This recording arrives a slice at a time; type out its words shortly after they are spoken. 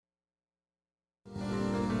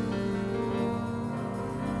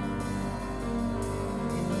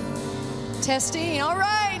Testing. All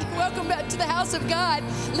right. Welcome back to the house of God.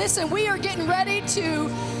 Listen, we are getting ready to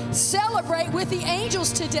celebrate with the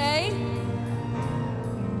angels today.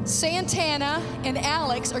 Santana and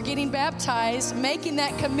Alex are getting baptized, making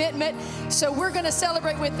that commitment. So we're going to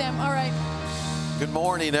celebrate with them. All right. Good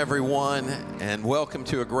morning, everyone, and welcome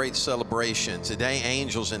to a great celebration. Today,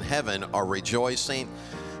 angels in heaven are rejoicing.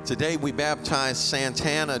 Today, we baptize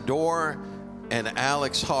Santana Dorr and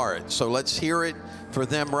Alex Hart. So let's hear it for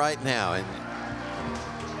them right now. And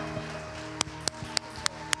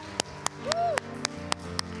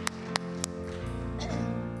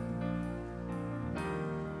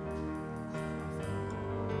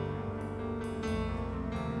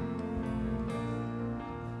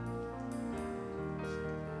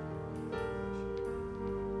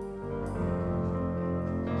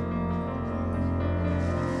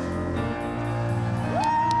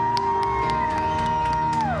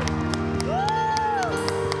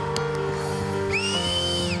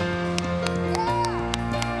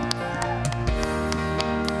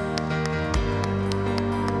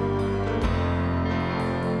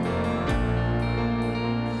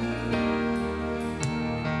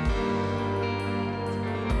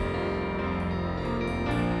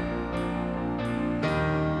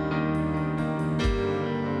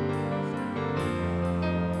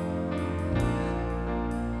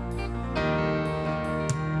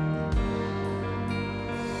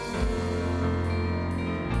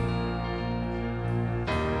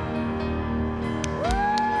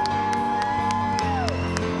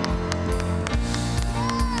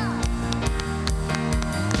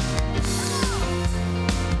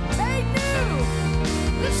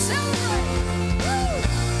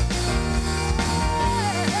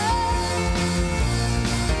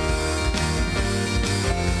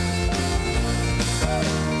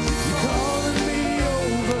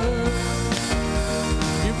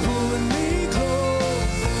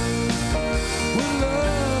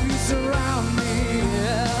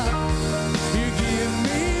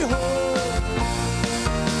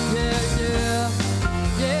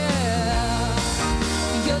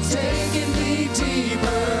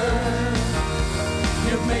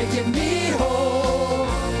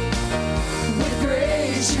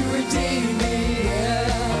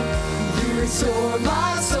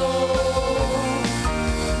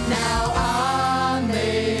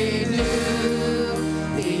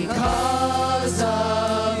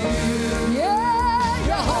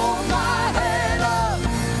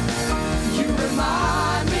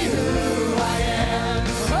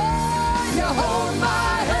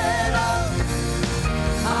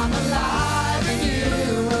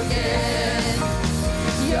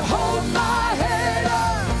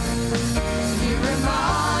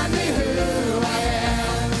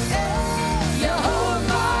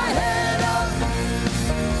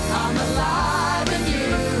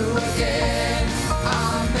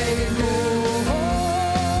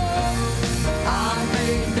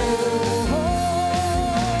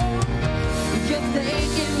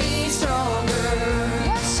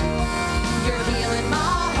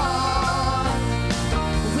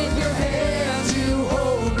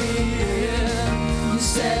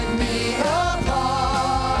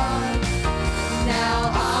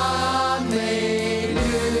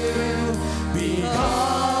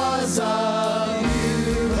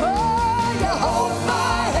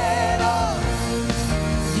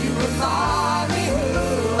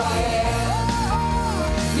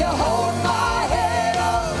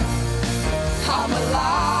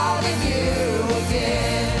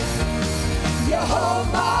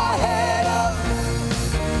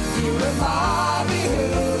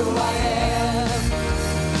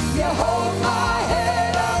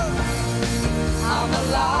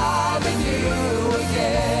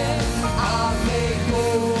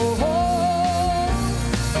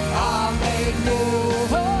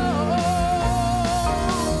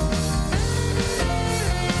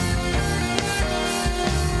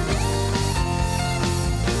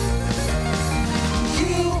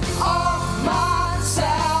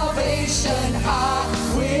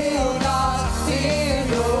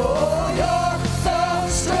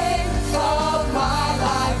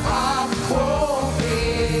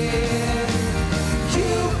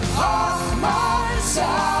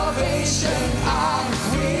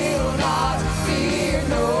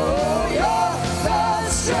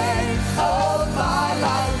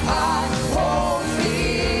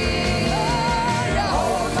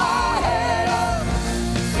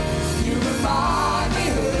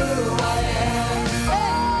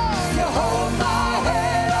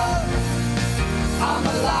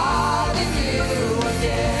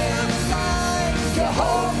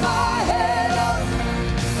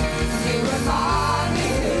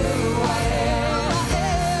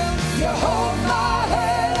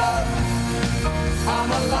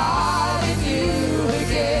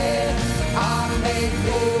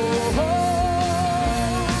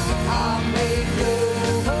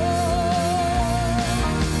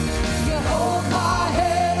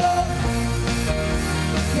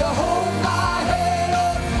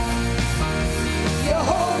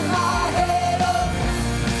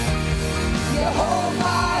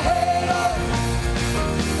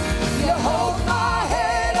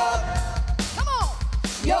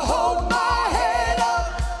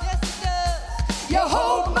You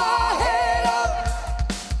hold my head up.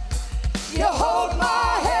 You hold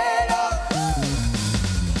my head up.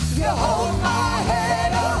 You hold my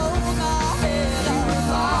head up. You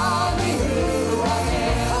remind me who I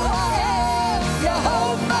am. You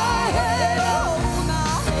hold my head up.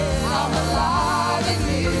 I'm alive in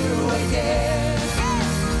you again.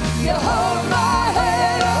 You hold my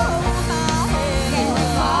head up. You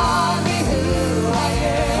remind me who I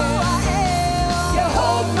am. You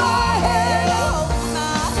hold my head up.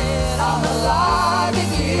 I'm alive in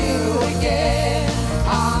you again.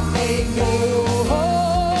 I'm made new.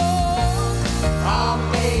 I'm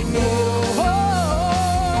made new.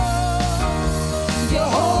 You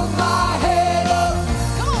hold my head up.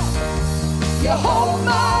 Come on. You hold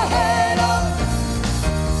my head up.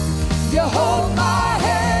 You hold my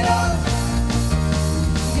head up.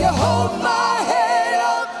 You hold my head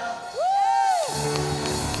up. Woo!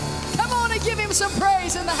 Come on and give him some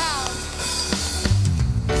praise in the house.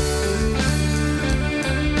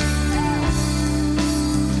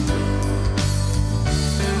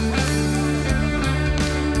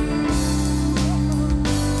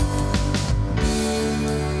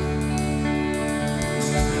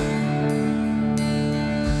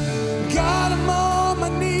 God, I'm on my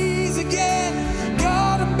knees again.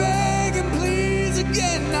 God, I'm begging, please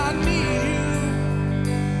again. I need you.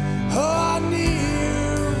 Oh, I need you.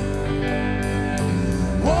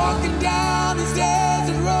 Walking down these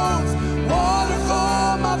desert roads, water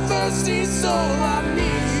for my thirsty soul. I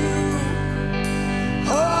need you.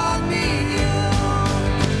 Oh, I need you.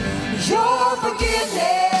 Your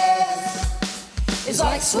forgiveness is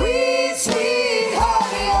like sweet, sweet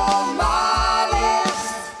honey on my lips,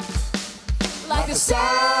 like the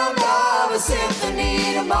sound of a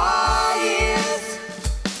symphony to my ears,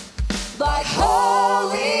 like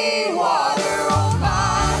holy water on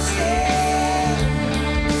my skin.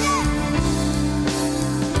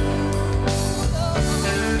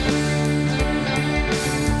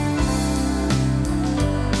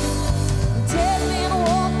 Dead man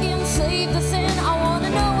walking, save the sin. I want to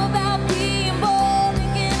know about being born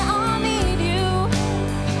again. I need you.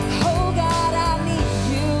 Oh God, I need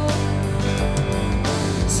you.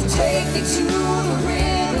 So take me to the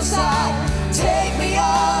riverside. Take me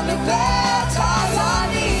under baptize. I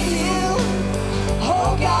need you.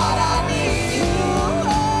 Oh God, I need you.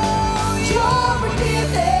 Your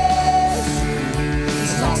forgiveness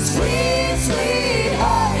is like sweet, sweet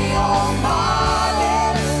honey on my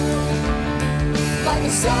lips, like the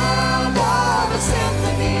sound of a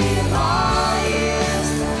symphony in my ears,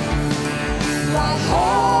 like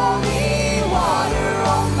holy water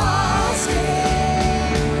on my skin.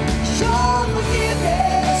 Your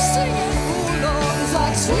forgiveness, sing it, oh Lord, is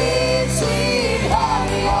like sweet, sweet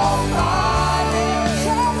honey on my lips.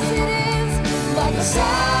 Yes, it is, like the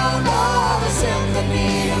sound of a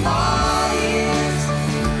symphony in my ears,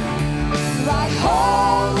 like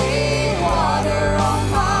holy water on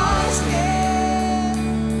my skin.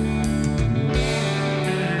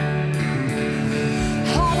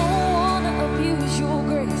 I don't wanna abuse your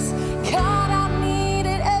grace. God, I need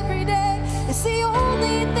it every day. It's the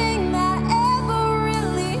only thing that ever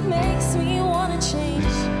really makes me wanna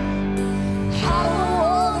change. I don't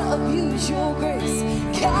wanna abuse your grace.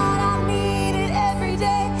 God, I need it every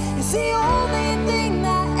day. It's the only thing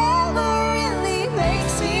that ever really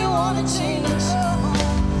makes me wanna change.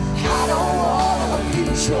 I don't wanna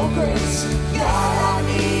abuse your grace. God, I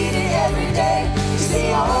need it every day. It's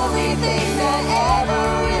the only thing that ever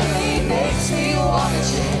really makes me wanna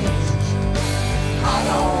change. I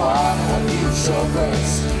don't wanna abuse your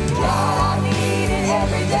grace. God, I need it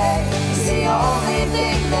every day. It's the only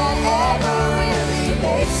thing that ever really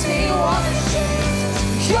makes me wanna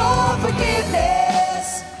change. Your forgiveness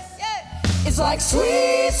is like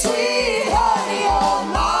sweet, sweet honey on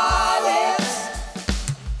my lips,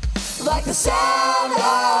 like the sound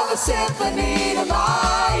of a symphony to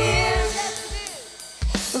my ears,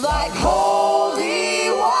 like holy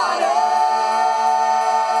water.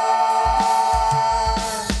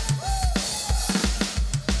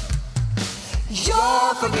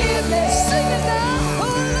 Your forgiveness, sing it now,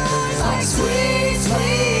 it's like sweet,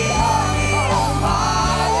 sweet honey on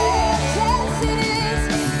my lips. Yes, it is,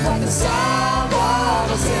 like the sound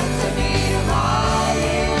of a symphony to my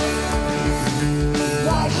ears,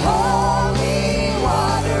 like holy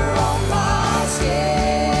water on my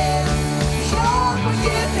skin. Your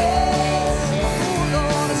forgiveness, oh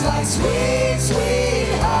Lord, is like sweet, sweet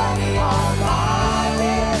honey on my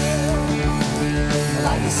lips,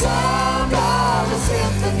 like the sound of a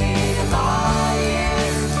symphony to my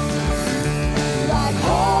ears, like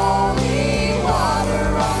holy water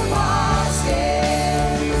on my skin,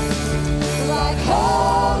 like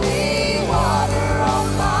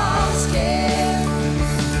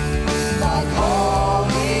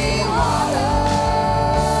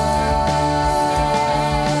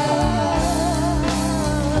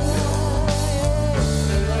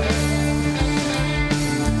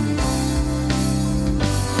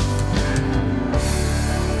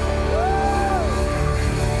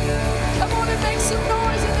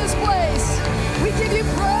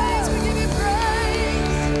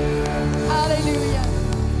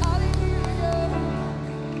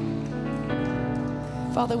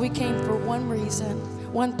Father, we came for one reason,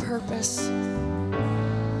 one purpose,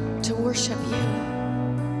 to worship you.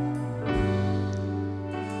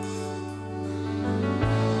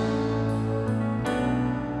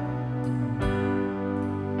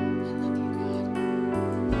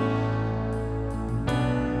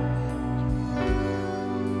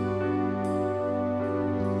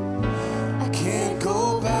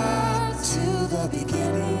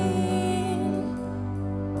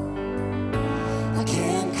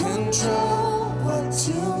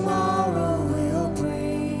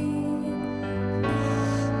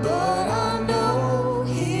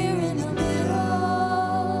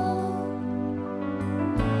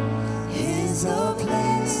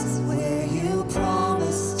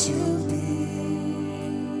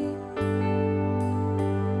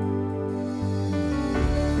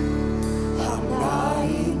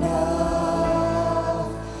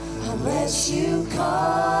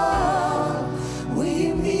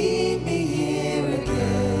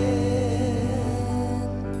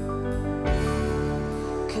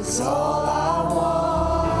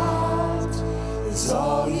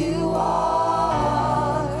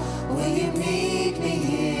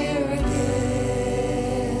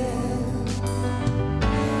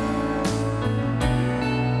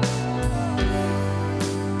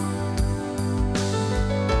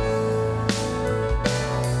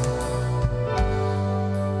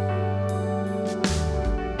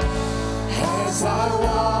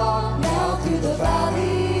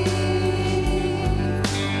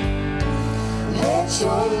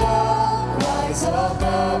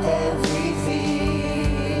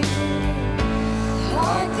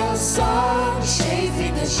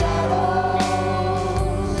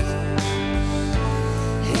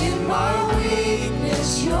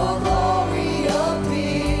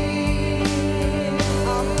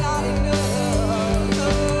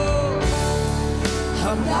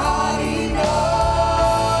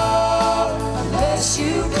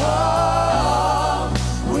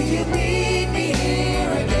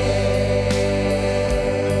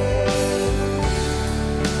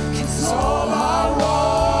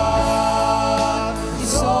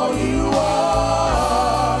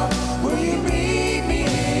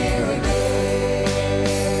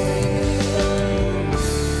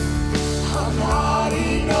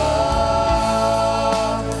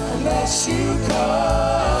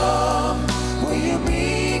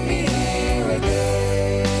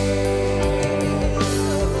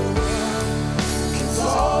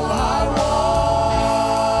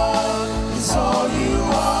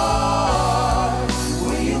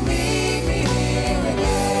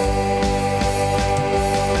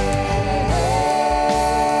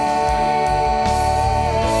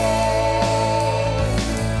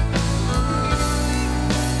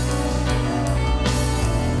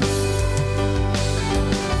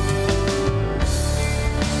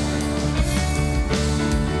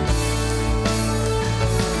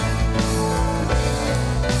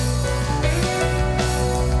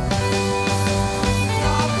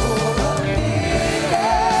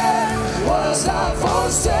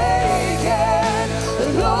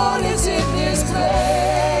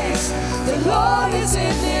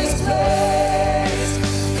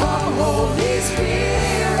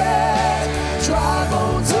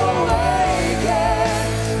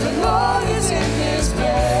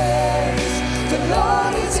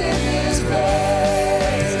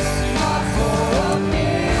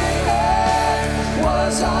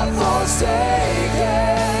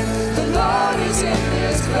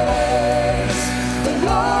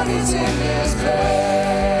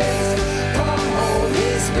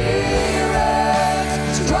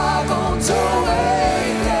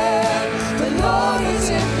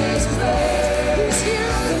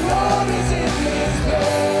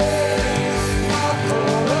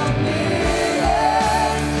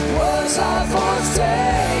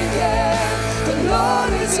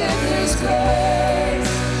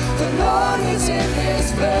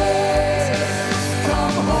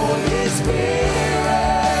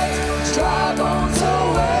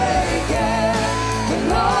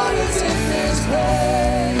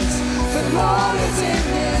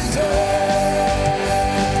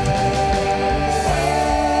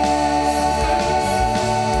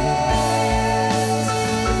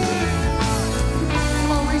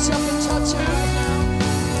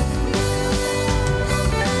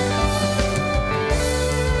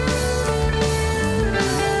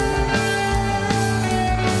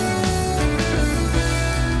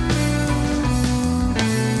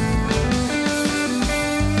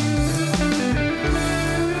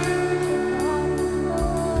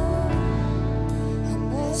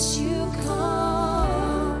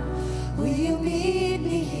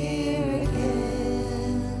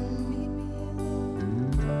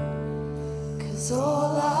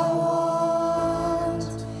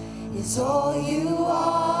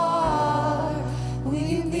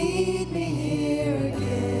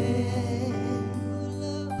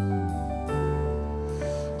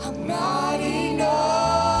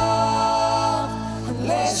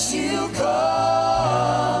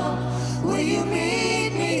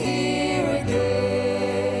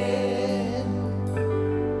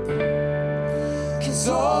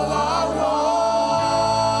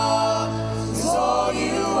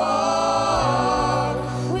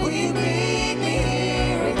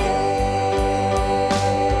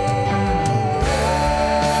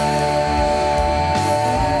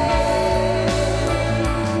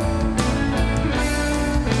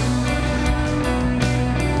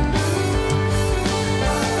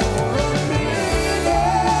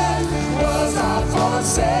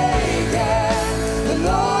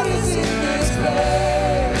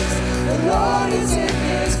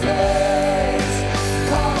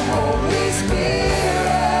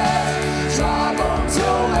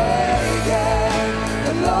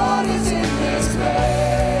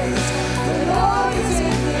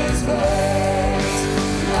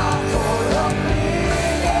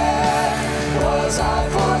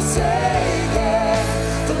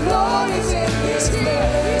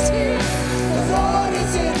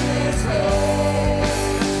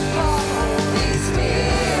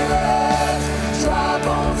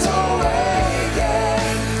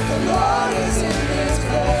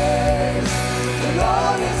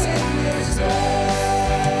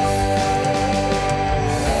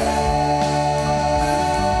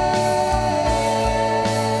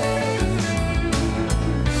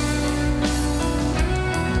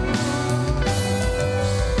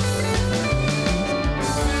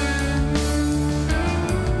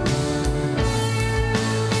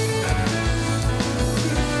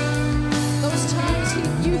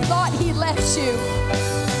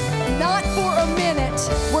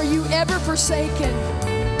 never forsaken.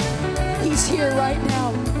 He's here right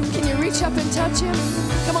now. Can you reach up and touch him?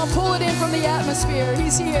 Come on, pull it in from the atmosphere.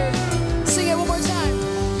 He's here. Sing it one more time.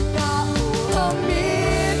 Not a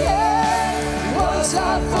minute was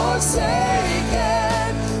I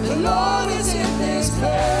forsaken. The Lord is in this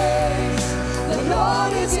place. The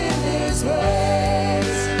Lord is in this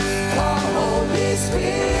place. Come, Holy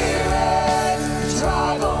Spirit,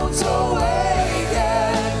 dry bones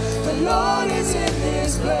awaken. The Lord is in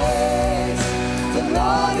this place. The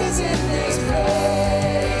Lord is in this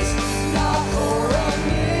place. Not for a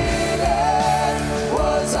minute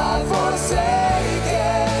was I forsaken.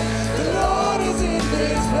 The Lord is in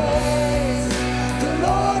this place. The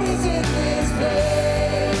Lord is in this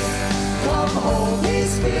place. Come, Holy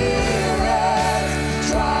Spirit,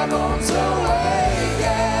 dry bones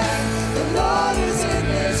awaken. The Lord is in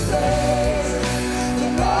this place. The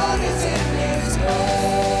Lord is in this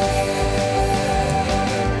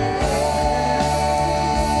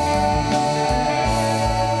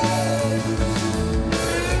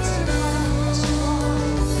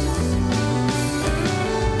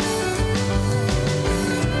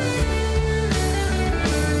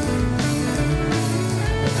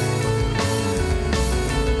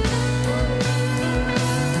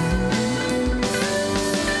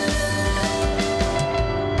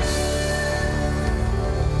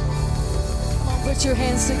Put your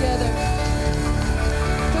hands together.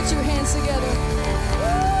 Put your hands together. Woo!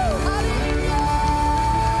 Hallelujah!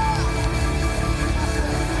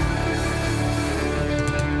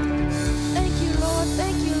 Thank you, Lord.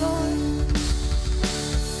 Thank you, Lord.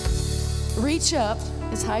 Reach up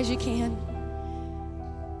as high as you can.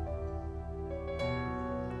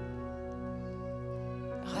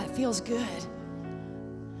 Oh, that feels good.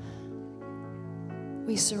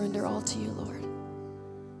 We surrender all to you, Lord.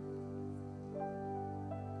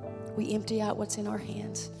 We empty out what's in our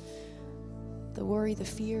hands, the worry, the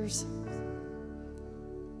fears.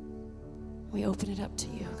 We open it up to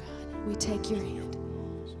you, God. We take your hand.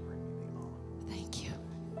 Thank you.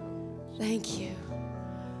 Thank you.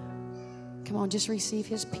 Come on, just receive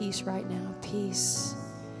his peace right now. Peace.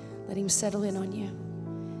 Let him settle in on you.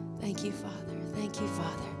 Thank you, Father. Thank you,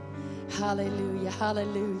 Father. Hallelujah.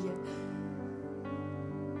 Hallelujah.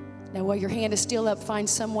 Now, while your hand is still up, find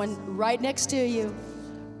someone right next to you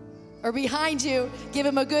or behind you. Give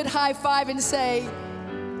him a good high five and say,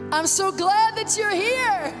 I'm so glad that you're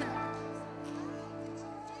here.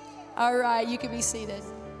 All right, you can be seated.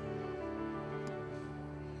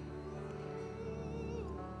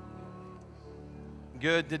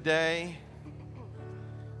 Good today?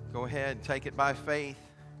 Go ahead, take it by faith.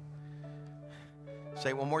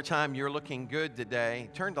 Say one more time, you're looking good today.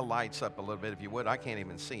 Turn the lights up a little bit if you would. I can't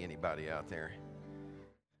even see anybody out there.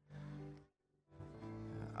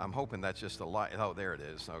 I'm hoping that's just a light. Oh, there it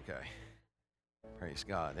is. Okay. Praise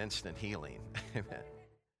God. Instant healing. Amen.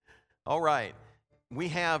 All right. We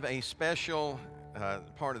have a special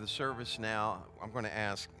part of the service now. I'm going to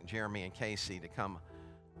ask Jeremy and Casey to come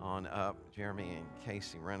on up. Jeremy and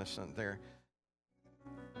Casey Renison. They're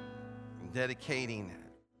dedicating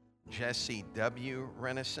Jesse W.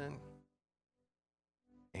 Renison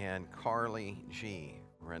and Carly G.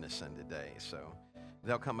 Renison today. So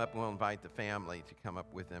they'll come up and we'll invite the family to come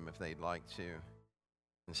up with them if they'd like to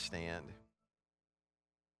and stand.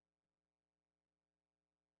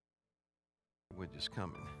 We'll just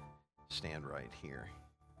come and stand right here.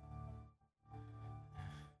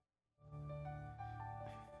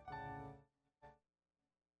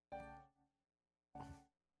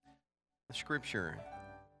 The scripture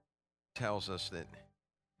tells us that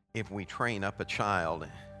if we train up a child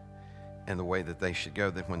in the way that they should go,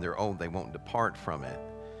 that when they're old, they won't depart from it.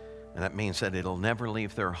 And that means that it'll never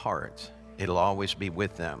leave their hearts. It'll always be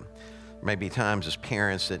with them. There may be times as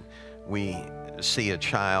parents that we see a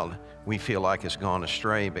child we feel like has gone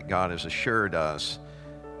astray, but God has assured us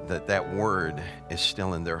that that word is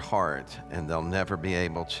still in their heart, and they'll never be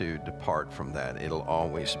able to depart from that. It'll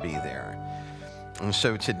always be there. And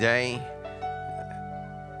so today,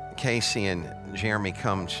 Casey and Jeremy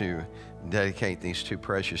come to dedicate these two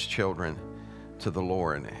precious children to the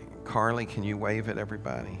Lord. Carly, can you wave at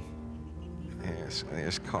everybody? Yes,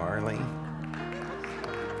 there's Carly.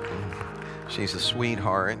 She's a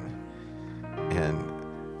sweetheart. And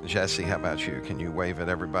Jesse, how about you? Can you wave at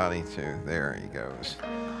everybody too? There he goes.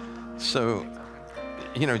 So,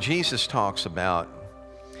 you know, Jesus talks about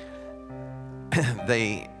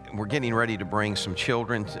they were getting ready to bring some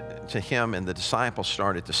children to him, and the disciples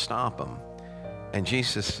started to stop them. And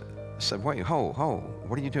Jesus said, wait,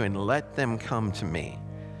 what are you doing? Let them come to me.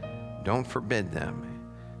 Don't forbid them.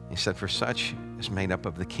 He said, for such is made up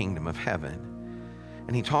of the kingdom of heaven.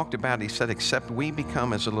 And he talked about, he said, except we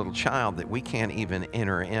become as a little child that we can't even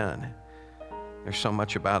enter in. There's so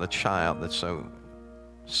much about a child that's so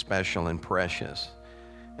special and precious.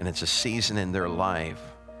 And it's a season in their life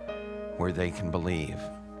where they can believe.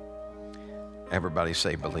 Everybody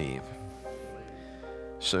say believe.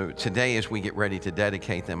 So today, as we get ready to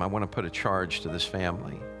dedicate them, I want to put a charge to this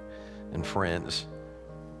family and friends.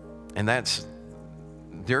 And that's,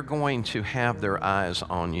 they're going to have their eyes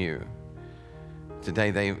on you.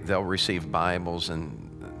 Today they'll receive Bibles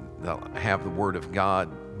and they'll have the Word of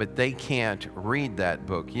God, but they can't read that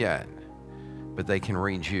book yet, but they can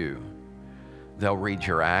read you. They'll read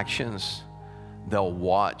your actions. They'll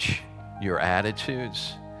watch your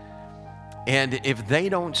attitudes. And if they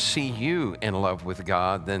don't see you in love with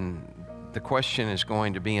God, then the question is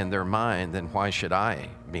going to be in their mind, then why should I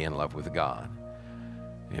be in love with God?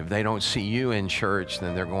 If they don't see you in church,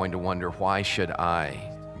 then they're going to wonder, why should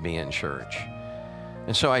I be in church?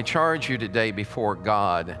 And so I charge you today before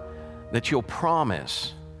God that you'll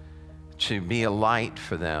promise to be a light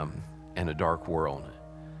for them in a dark world,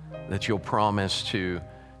 that you'll promise to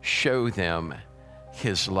show them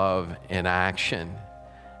His love in action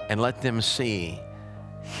and let them see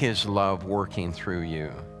His love working through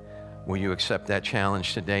you. Will you accept that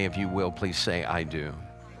challenge today? If you will, please say, I do.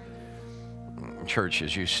 Church,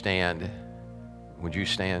 as you stand, would you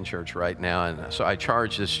stand, church, right now? And so I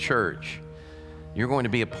charge this church. You're going to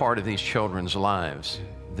be a part of these children's lives.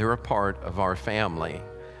 They're a part of our family.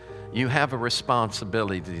 You have a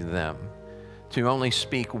responsibility to them to only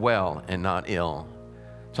speak well and not ill,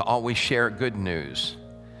 to always share good news,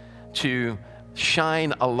 to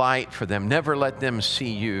shine a light for them. Never let them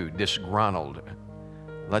see you disgruntled.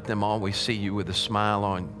 Let them always see you with a smile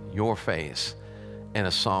on your face and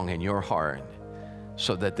a song in your heart,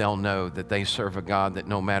 so that they'll know that they serve a God that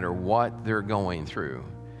no matter what they're going through,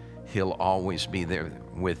 He'll always be there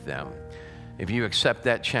with them. If you accept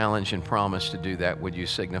that challenge and promise to do that, would you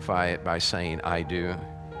signify it by saying, I do?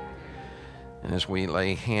 And as we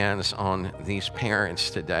lay hands on these parents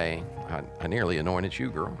today, I nearly anointed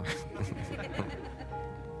you, girl.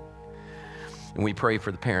 And we pray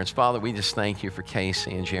for the parents. Father, we just thank you for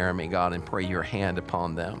Casey and Jeremy, God, and pray your hand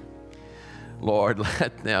upon them. Lord,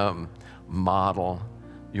 let them model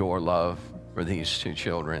your love for these two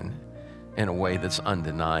children in a way that's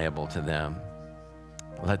undeniable to them.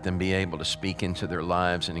 Let them be able to speak into their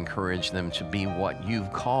lives and encourage them to be what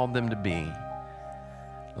you've called them to be.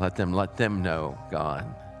 Let them know, God,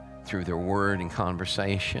 through their word and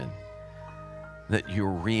conversation, that you're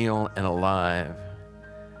real and alive,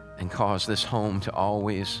 and cause this home to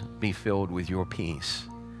always be filled with your peace.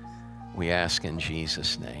 We ask in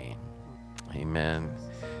Jesus' name. Amen.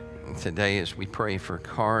 And today, as we pray for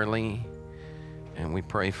Carly and we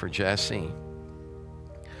pray for Jesse,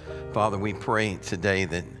 Father, we pray today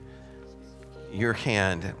that your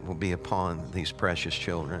hand will be upon these precious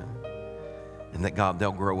children, and that, God,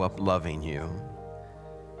 they'll grow up loving you,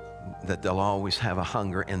 that they'll always have a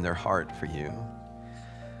hunger in their heart for you,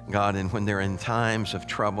 God, and when they're in times of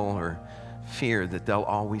trouble or fear, that they'll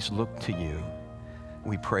always look to you.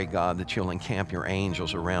 We pray, God, that you'll encamp your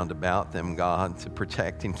angels around about them, God, to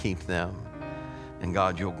protect and keep them. And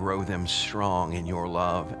God, you'll grow them strong in your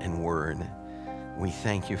love and word. We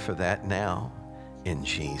thank you for that now, in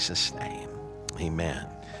Jesus' name. Amen.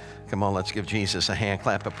 Come on, let's give Jesus a hand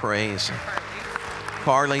clap of praise.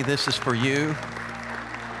 Carly, this is for you.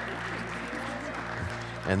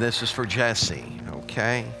 And this is for Jesse,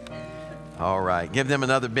 okay? All right. Give them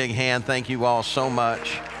another big hand. Thank you all so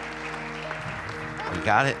much. You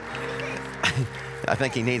got it? I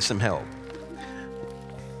think he needs some help.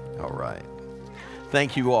 All right.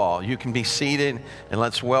 Thank you all. You can be seated, and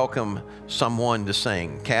let's welcome someone to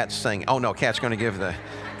sing. Kat's sing. Oh no, Kat's going to give the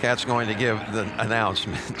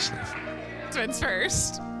announcements. Announcements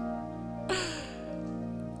first.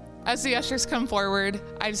 As the ushers come forward,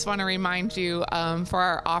 I just want to remind you for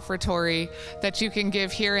our offertory that you can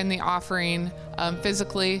give here in the offering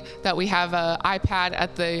physically, that we have an iPad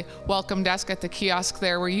at the welcome desk at the kiosk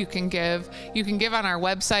there where you can give. You can give on our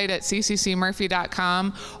website at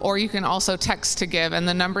cccmurphy.com, or you can also text to give, and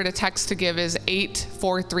the number to text to give is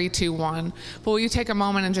 84321. But will you take a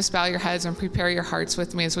moment and just bow your heads and prepare your hearts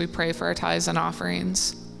with me as we pray for our tithes and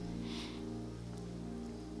offerings?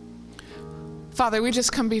 Father, we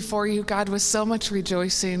just come before you, God, with so much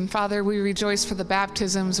rejoicing. Father, we rejoice for the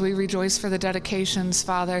baptisms. We rejoice for the dedications,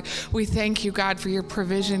 Father. We thank you, God, for your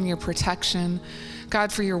provision, your protection.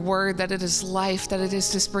 God, for your word, that it is life, that it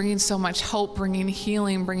is just bringing so much hope, bringing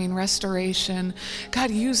healing, bringing restoration. God,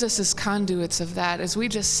 use us as conduits of that as we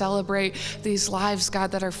just celebrate these lives,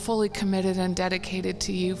 God, that are fully committed and dedicated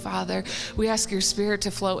to you, Father. We ask your Spirit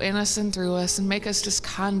to flow in us and through us and make us just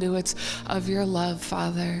conduits of your love,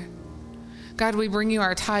 Father. God, we bring you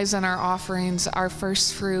our tithes and our offerings, our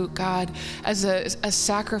first fruit, God, as a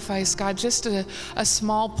sacrifice, God, just a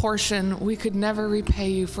small portion. We could never repay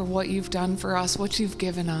you for what you've done for us, what you've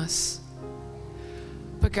given us.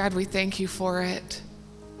 But God, we thank you for it.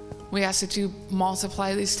 We ask that you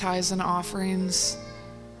multiply these tithes and offerings,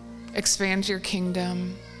 expand your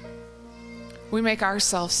kingdom. We make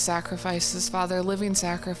ourselves sacrifices, Father, living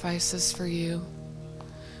sacrifices for you.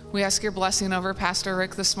 We ask your blessing over Pastor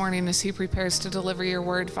Rick this morning as he prepares to deliver your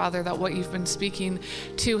word, Father, that what you've been speaking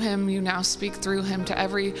to him, you now speak through him to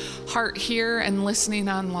every heart here and listening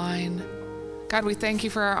online. God, we thank you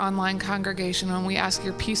for our online congregation, and we ask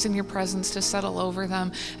your peace and your presence to settle over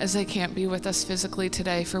them as they can't be with us physically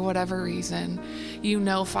today for whatever reason. You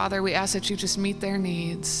know, Father, we ask that you just meet their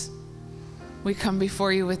needs. We come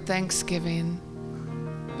before you with thanksgiving.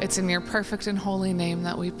 It's in your perfect and holy name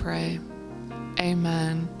that we pray.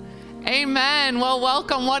 Amen. Amen. Well,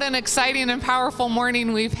 welcome. What an exciting and powerful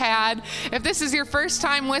morning we've had. If this is your first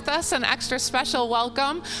time with us, an extra special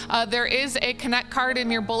welcome. There is a Connect card in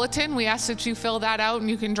your bulletin. We ask that you fill that out and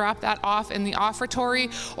you can drop that off in the offertory,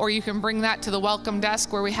 or you can bring that to the welcome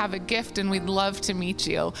desk where we have a gift and we'd love to meet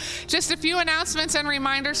you. Just a few announcements and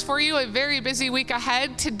reminders for you. A very busy week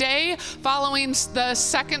ahead. Today, following the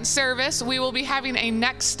second service, we will be having a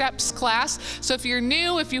Next Steps class. So if you're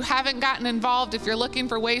new, if you haven't gotten involved, if you're looking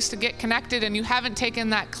for ways to get connected and you haven't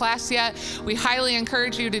taken that class yet, we highly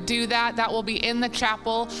encourage you to do that. That will be in the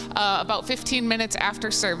chapel about 15 minutes after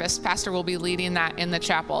service. Pastor will be leading that in the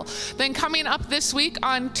chapel. Then coming up this week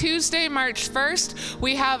on Tuesday, March 1st,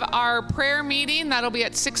 we have our prayer meeting. That'll be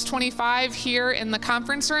at 6:25 here in the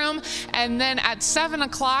conference room. And then at 7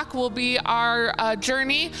 o'clock will be our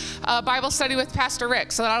Journey Bible study with Pastor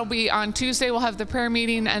Rick. So that'll be on Tuesday. We'll have the prayer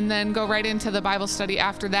meeting and then go right into the Bible study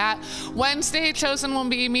after that. Wednesday, Chosen will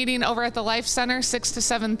be meeting over at the Life Center 6 to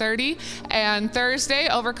 7:30, and Thursday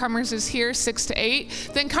Overcomers is here 6 to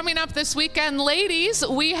 8. Then coming up this weekend, ladies,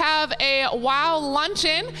 we have a WOW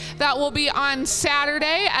luncheon that will be on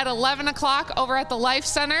Saturday at 11 o'clock over at the Life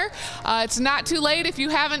Center. It's not too late. If you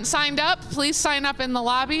haven't signed up, please sign up in the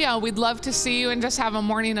lobby. We'd love to see you and just have a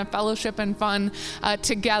morning of fellowship and fun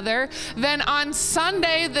together. Then on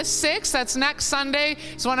Sunday the 6th, that's next Sunday,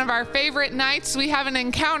 is one of our favorite nights. We have an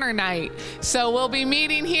encounter night. So we'll be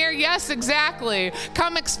meeting here. Yes, exactly.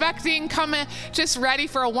 Come expecting, come just ready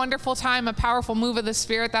for a wonderful time, a powerful move of the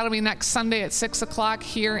Spirit. That'll be next Sunday at 6 o'clock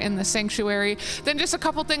here in the sanctuary. Then just a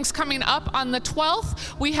couple things coming up. On the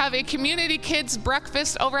 12th, we have a community kids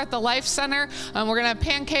breakfast over at the Life Center. We're going to have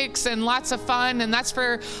pancakes and lots of fun, and that's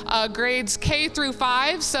for grades K through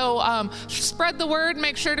 5. So spread the word.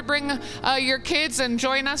 Make sure to bring your kids and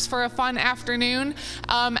join us for a fun afternoon.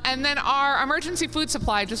 And then our emergency food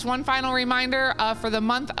supply, just one final reminder for the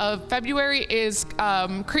month of February is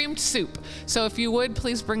creamed soup. So if you would,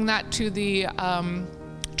 please bring that to the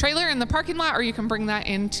trailer in the parking lot, or you can bring that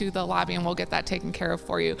into the lobby and we'll get that taken care of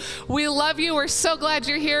for you. We love you. We're so glad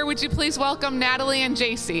you're here. Would you please welcome Natalie and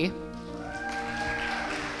JC?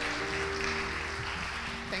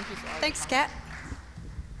 Thank you. Thanks, Kat.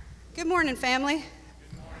 Good morning, family.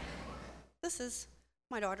 Good morning. This is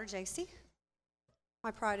my daughter, JC. My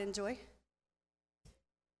pride and joy.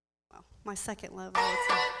 Well, my second love, I would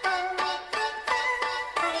say.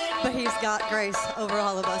 But he's got grace over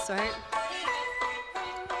all of us, right?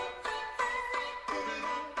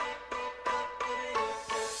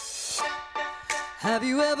 Have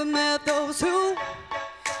you ever met those who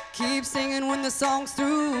keep singing when the song's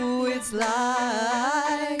through? It's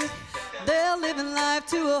like they're living life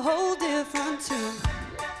to a whole different tune.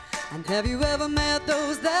 And have you ever met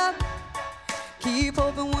those that keep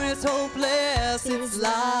hoping when it's hopeless? It's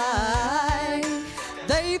like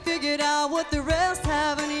they figured out what the rest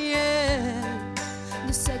haven't yet.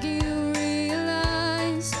 The second you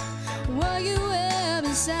realize what you have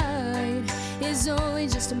inside is only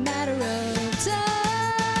just a matter of time.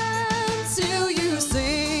 Till you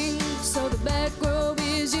sing, So the back row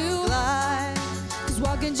is you, fly, 'cause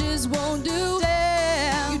walking just won't do. You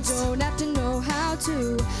dance. don't have to know how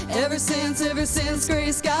to. Ever since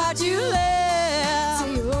grace got you left,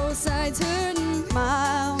 Till your old side's hurting,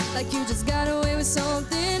 smile. like you just got away with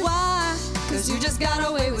something. Why? 'Cause you just got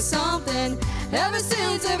away with something. Ever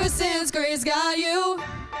since grace got you.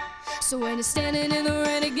 So when you're standing in the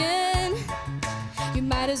rain again, you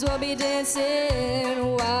might as well be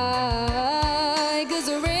dancing. Why? 'Cause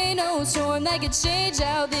there ain't no storm that can change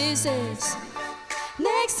how this is.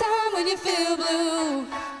 Next time when you feel blue,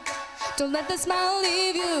 don't let the smile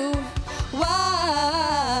leave you.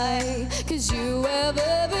 Why? 'Cause you have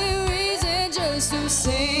every reason just to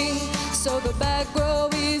sing. So the back row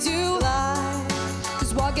is you.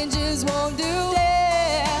 'Cause walking just won't do.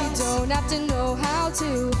 You don't have to know how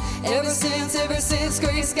to. Ever since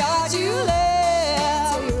grace got you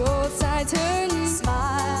left. So your old side turn,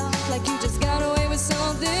 smile like you just got away with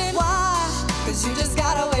something. Why? 'Cause you just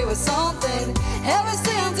got away with something. Ever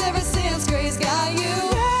since grace got you.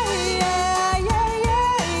 Yeah, yeah,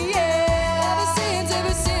 yeah, yeah. Ever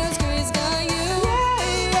since grace got you. Yeah,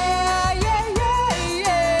 yeah, yeah,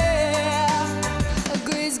 yeah.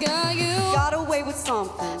 Grace got you. Got away with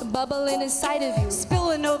something. Bubbling inside of you.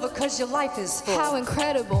 Spilling over 'cause your life is full. How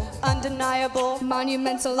incredible. Undeniable.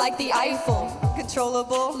 Monumental like the Eiffel.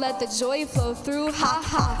 Controllable. Let the joy flow through, ha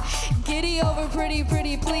ha. Giddy over, pretty,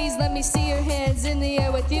 please. Let me see your hands in the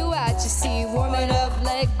air with you at your seat. Warm it up,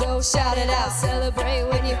 let go, shout it out. Celebrate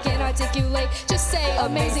when you can't articulate. Just say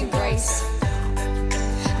amazing grace.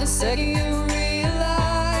 The second you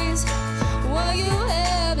realize what you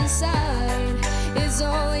have inside is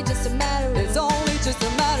only just a matter of. It's only just a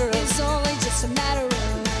matter of. It's only just a matter of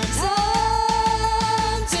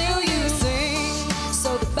time till you sing.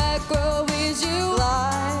 So the back row is you.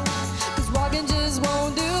 Life. 'Cause walking just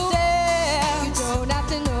won't do. You don't have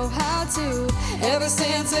to know how to. Ever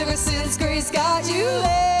since grace got you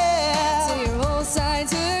left. So your whole side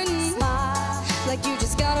turn, Smile. like you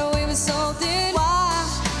just got away with something. Why?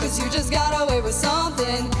 'Cause you just got away with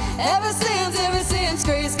something. Ever since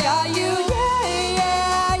grace got you. Yeah,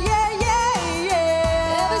 yeah, yeah, yeah,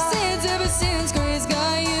 yeah. Ever since grace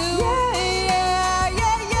got you. Yeah, yeah,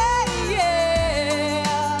 yeah, yeah,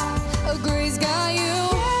 yeah. Grace got you.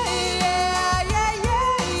 Yeah, yeah,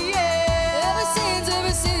 yeah, yeah. Ever since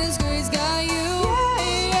grace got you.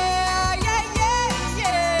 Yeah, yeah, yeah,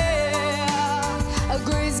 yeah.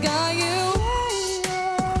 Grace got you. Yeah,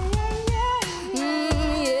 yeah, yeah, yeah,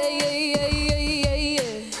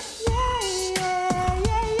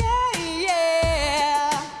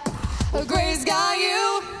 yeah. Grace got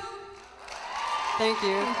you. Thank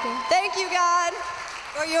you. Thank you, God,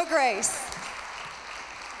 for your grace.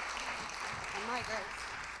 And my grace.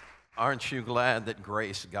 Aren't you glad that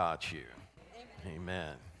grace got you?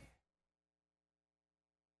 Amen.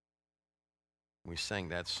 We sang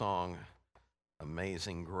that song,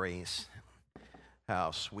 Amazing Grace.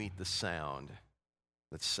 How sweet the sound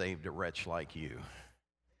that saved a wretch like you.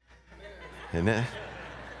 Isn't it?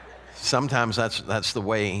 Sometimes that's the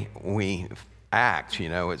way we act, you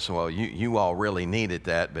know. It's, well, you all really needed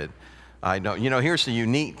that, but I don't. You know, here's the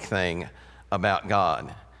unique thing about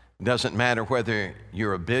God. It doesn't matter whether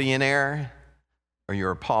you're a billionaire or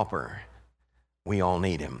you're a pauper. We all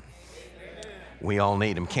need him. We all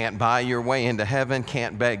need him. Can't buy your way into heaven,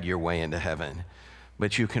 can't beg your way into heaven.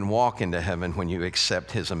 But you can walk into heaven when you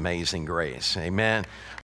accept his amazing grace. Amen.